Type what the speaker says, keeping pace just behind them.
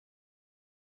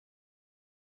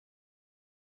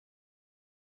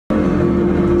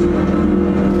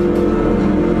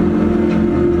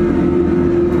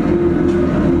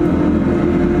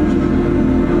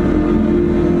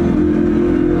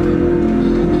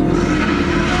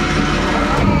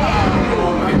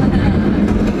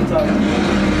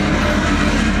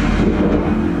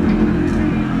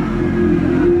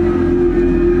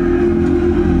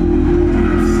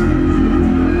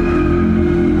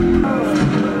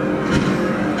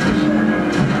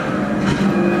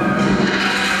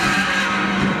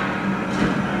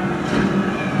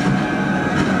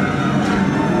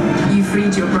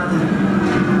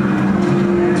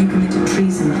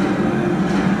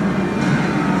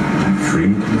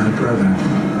my brother.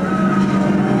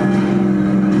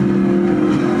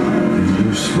 And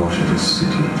you slaughtered a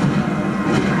city.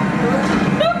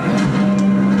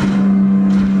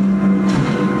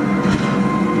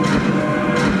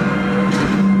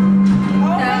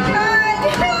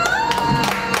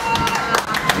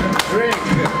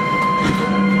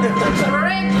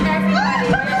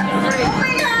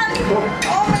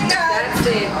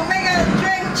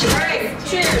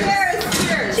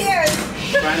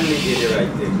 Finally did the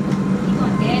right thing.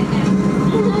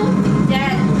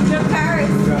 Dad, drop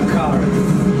cards. Drop cards.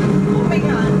 Oh my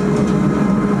god.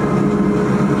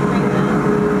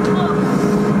 Oh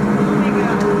my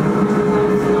god.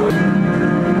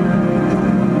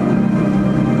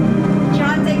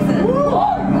 John takes it.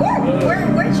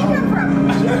 Where'd she come from?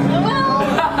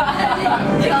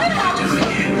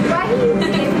 Why do you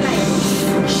think like?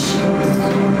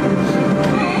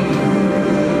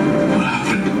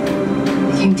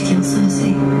 Came to kill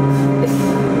Cersei.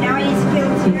 Now he needs to kill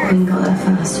The Queen got there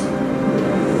first.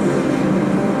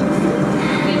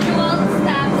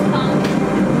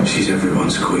 She's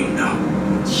everyone's queen now.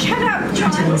 Shut up,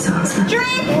 John. Tell us answer.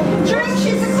 Drink! Drink!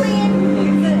 She's a queen!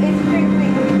 It's a drink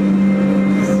queen.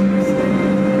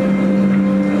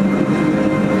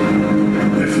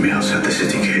 Wait for me outside the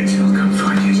city gates. I'll come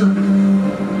find you. John.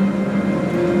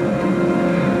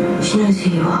 She knows who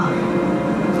you are.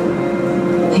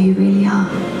 Who you really are.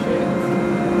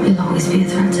 You'll always be a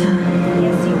threat to her.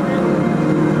 Yes, you will.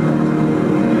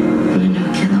 And I know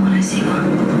a killer when I see one.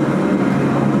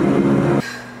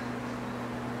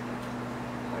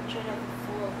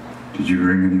 Did you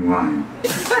bring any wine?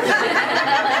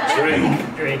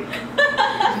 Drink.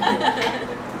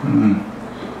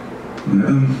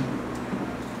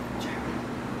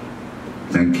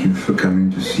 Thank you for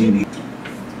coming to see me.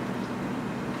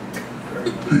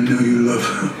 I know you love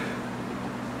her.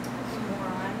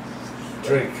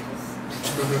 Drink.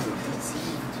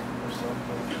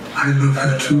 I love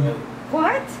her too.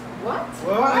 What? What?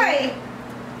 Why?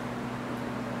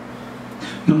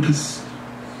 Not as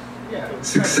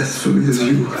successfully as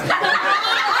you. But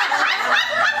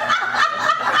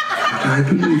I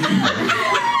believe in you.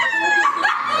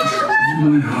 In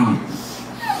my heart.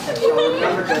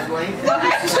 Remember that link? I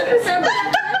should remember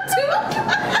that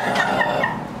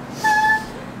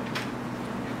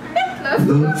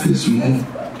too. Love is more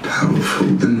powerful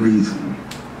than reason.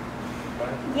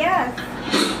 Yes.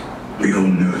 We all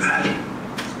know that.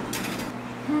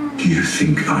 Do you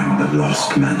think I'm the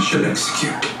last man shall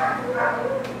execute?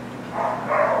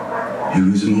 Who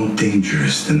is more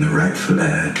dangerous than the rightful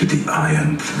heir to the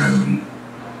Iron Throne?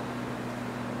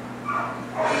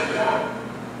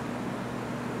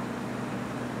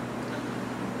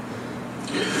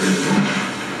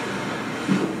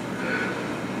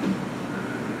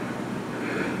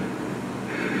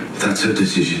 If that's her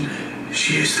decision,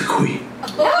 she is the queen.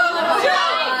 Oh my God.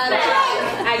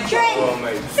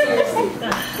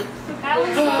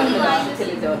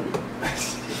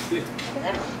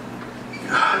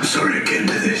 I'm sorry I came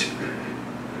to this.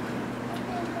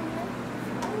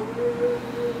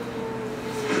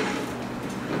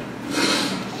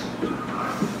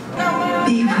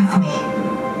 Be with me.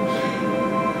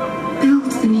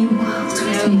 Build the new world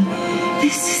with me.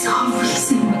 This is our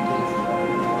reason.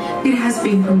 It has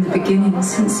been from the beginning,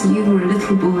 since you were a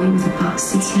little boy with a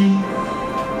bastard's name.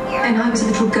 And I was a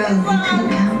little girl who couldn't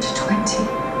count to 20.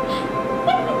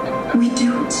 We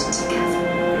do it together.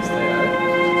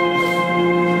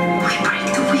 We break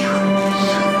the wheel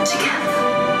together.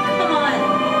 Come on.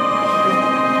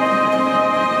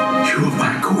 You are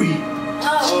my queen.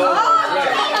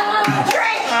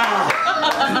 Drink!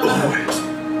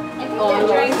 Always.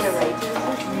 Drink.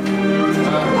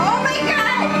 Oh my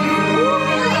god!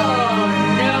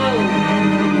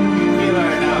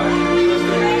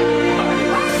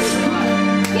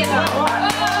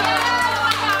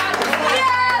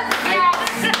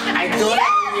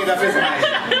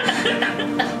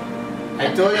 I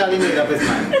told you Ali made up his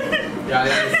mind. Yeah, Ali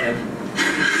said.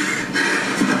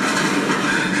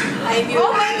 I knew it.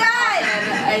 Oh my god!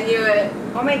 I knew it.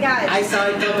 Oh my god. I saw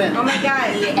it coming. Oh my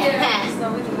god. Yes.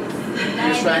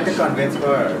 He's trying to convince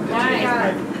her. Oh my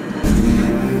god.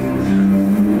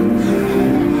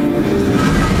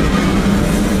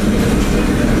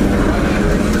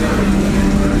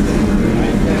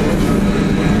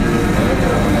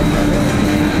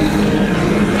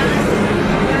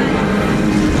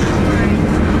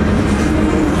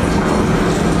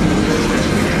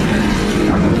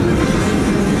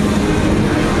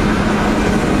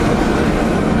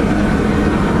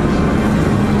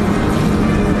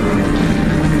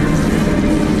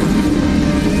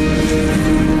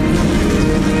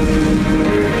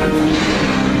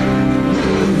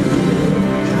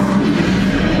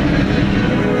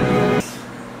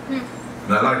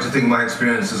 think my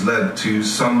experience has led to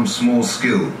some small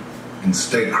skill in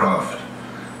statecraft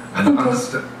and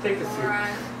understand. Take a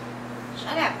seat.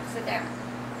 Shut up. Sit down.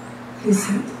 Who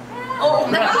said? Oh,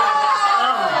 no!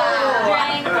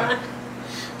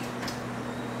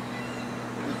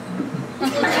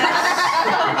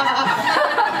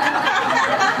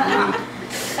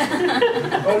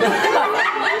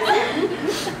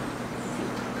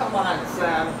 Come on,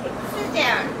 Sam. Sit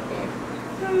down.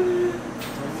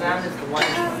 Sam is the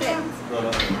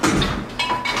one.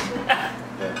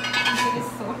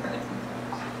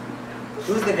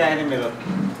 Who's the guy in the middle?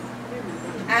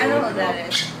 I don't know who that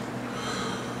is.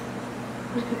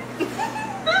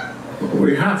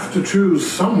 We have to choose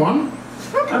someone.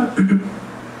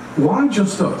 Why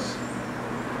just us?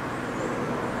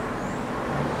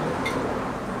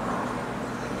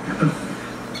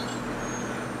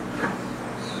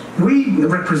 We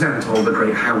represent all the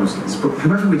great houses, but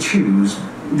whoever we choose,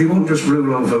 they won't just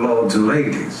rule over lords and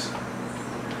ladies.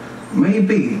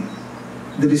 Maybe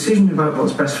the decision about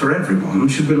what's best for everyone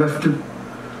should be left to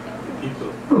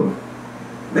People. oh,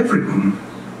 everyone.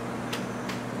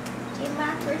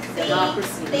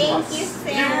 Democracy. Thank you,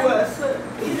 Sam.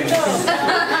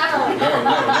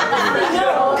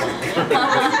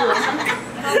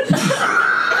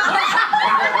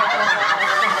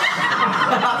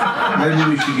 Maybe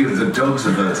we should give the dogs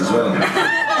a vote as well. Oh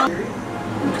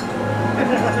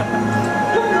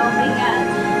my God.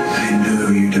 I know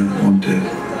you don't want it.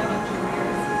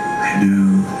 I know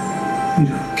you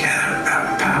don't care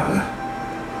about power.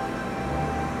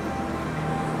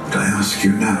 But I ask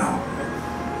you now,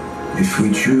 if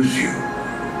we choose you,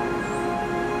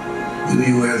 will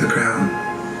you wear the crown?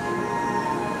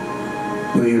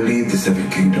 Will you lead the Seven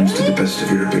Kingdoms to the best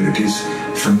of your abilities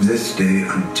from this day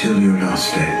until your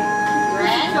last day?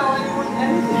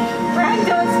 Brad,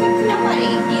 don't speak to nobody.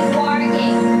 He's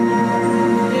warning.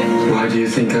 Why do you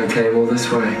think I came all this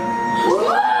way?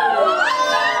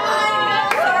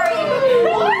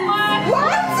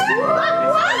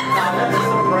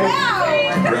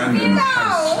 Brandon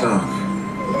has stuff.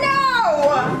 No!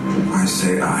 I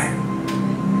say aye.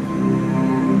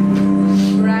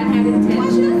 Brad had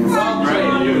intentions.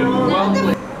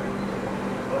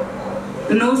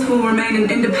 The North will remain an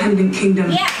independent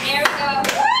kingdom, Yeah, there we go.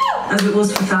 as it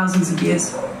was for thousands of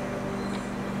years. Why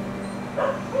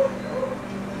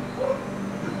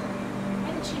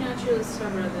did she not choose her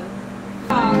brother?